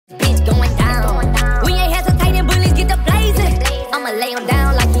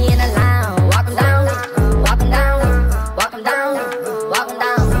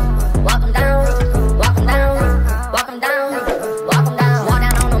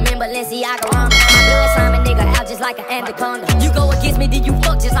like an anaconda. You go against me, then you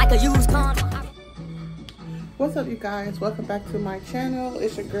fuck just like a used condom. What's up, you guys? Welcome back to my channel.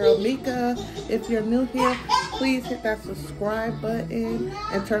 It's your girl Mika. If you're new here, please hit that subscribe button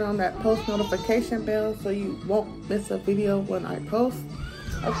and turn on that post notification bell so you won't miss a video when I post.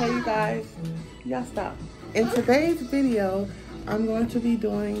 Okay, you guys, y'all stop. In today's video, I'm going to be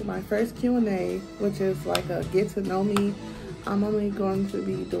doing my first Q&A, which is like a get to know me. I'm only going to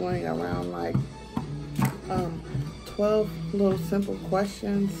be doing around like 12 little simple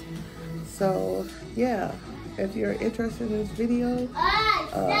questions. So yeah, if you're interested in this video,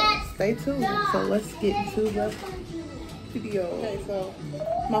 stay tuned. So let's get into the video. Okay, so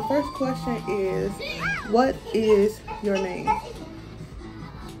my first question is, what is your name?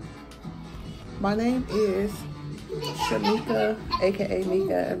 My name is Shamika, aka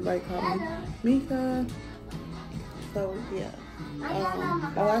Mika. Everybody call me Mika. So yeah,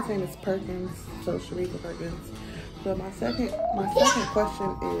 my last name is Perkins, so Shamika Perkins. So my second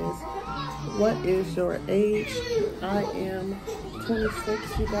question is, what is your age? I am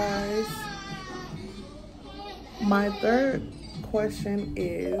 26, you guys. My third question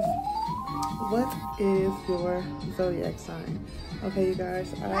is, what is your zodiac sign? Okay, you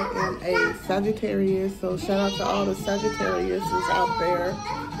guys, I am a Sagittarius, so shout out to all the Sagittariuses out there.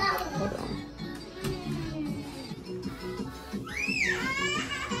 Hold on.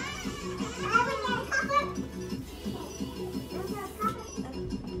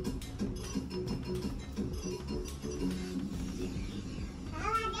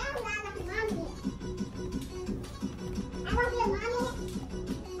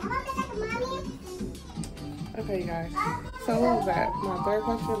 Okay, you guys, so what was that? My third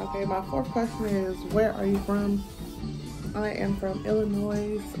question. Okay, my fourth question is, where are you from? I am from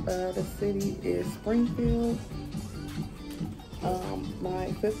Illinois. The city is Springfield.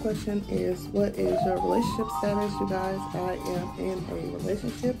 My fifth question is, what is your relationship status? You guys, I am in a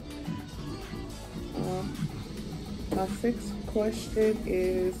relationship. My sixth question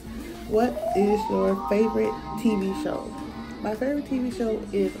is, what is your favorite TV show? My favorite TV show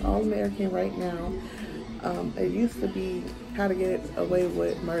is All American right now. It used to be How to Get Away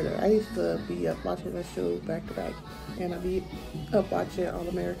with Murder. I used to be up watching that show back to back, and I'd be up watching All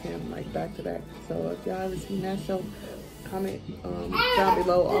American like back to back. So if y'all haven't seen that show, comment down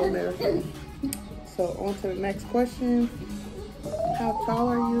below All American. So on to the next question. How tall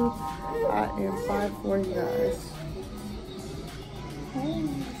are you? I am 5'4", you guys.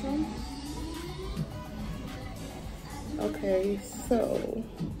 Okay, so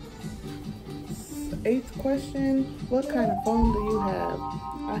eighth question, what kind of phone do you have?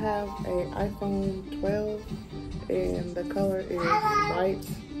 I have an iPhone 12 and the color is white.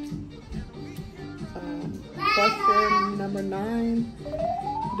 Question number 9,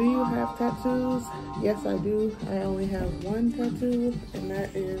 do you have tattoos? Yes, I do. I only have one tattoo, and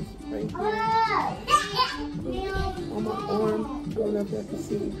that is right here on my arm. I don't know if y'all can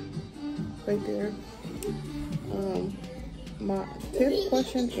see right there. My 10th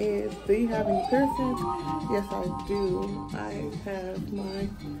question is, do you have any piercings? Yes, I do. I have my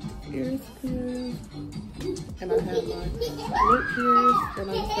ears pierced, and I have my lip pierced,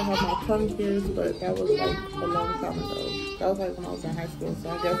 and I used to have my tongue pierced, but that was like a long time ago. That was like when I was in high school, so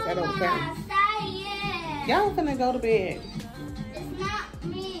I guess that don't count. Y'all finna go to bed. It's not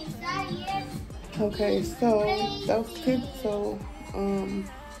me. Okay, so that was 10. So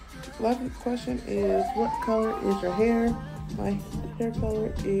 11th question is, what color is your hair? My hair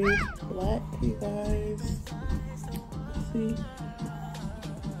color is black, you guys. See?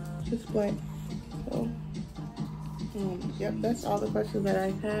 Just black. So, yep, that's all the questions that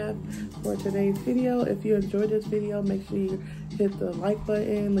I have for today's video. If you enjoyed this video, make sure you hit the like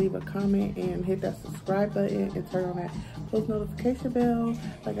button, leave a comment, and hit that subscribe button, and turn on that post notification bell,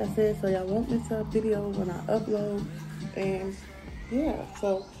 like I said, so y'all won't miss a video when I upload. And yeah,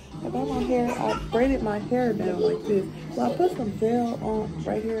 so about my hair, I braided my hair down like this. Well, I put some gel on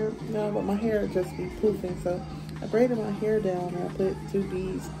right here now, but my hair just be poofing. So I braided my hair down and I put 2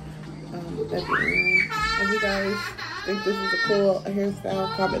 beads at the end. If you guys think this is a cool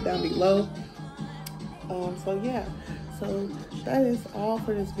hairstyle, comment down below. So yeah, so that is all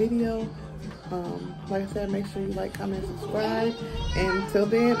for this video. Like I said, make sure you like, comment, subscribe. And until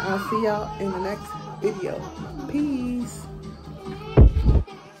then, I'll see y'all in the next video. Peace.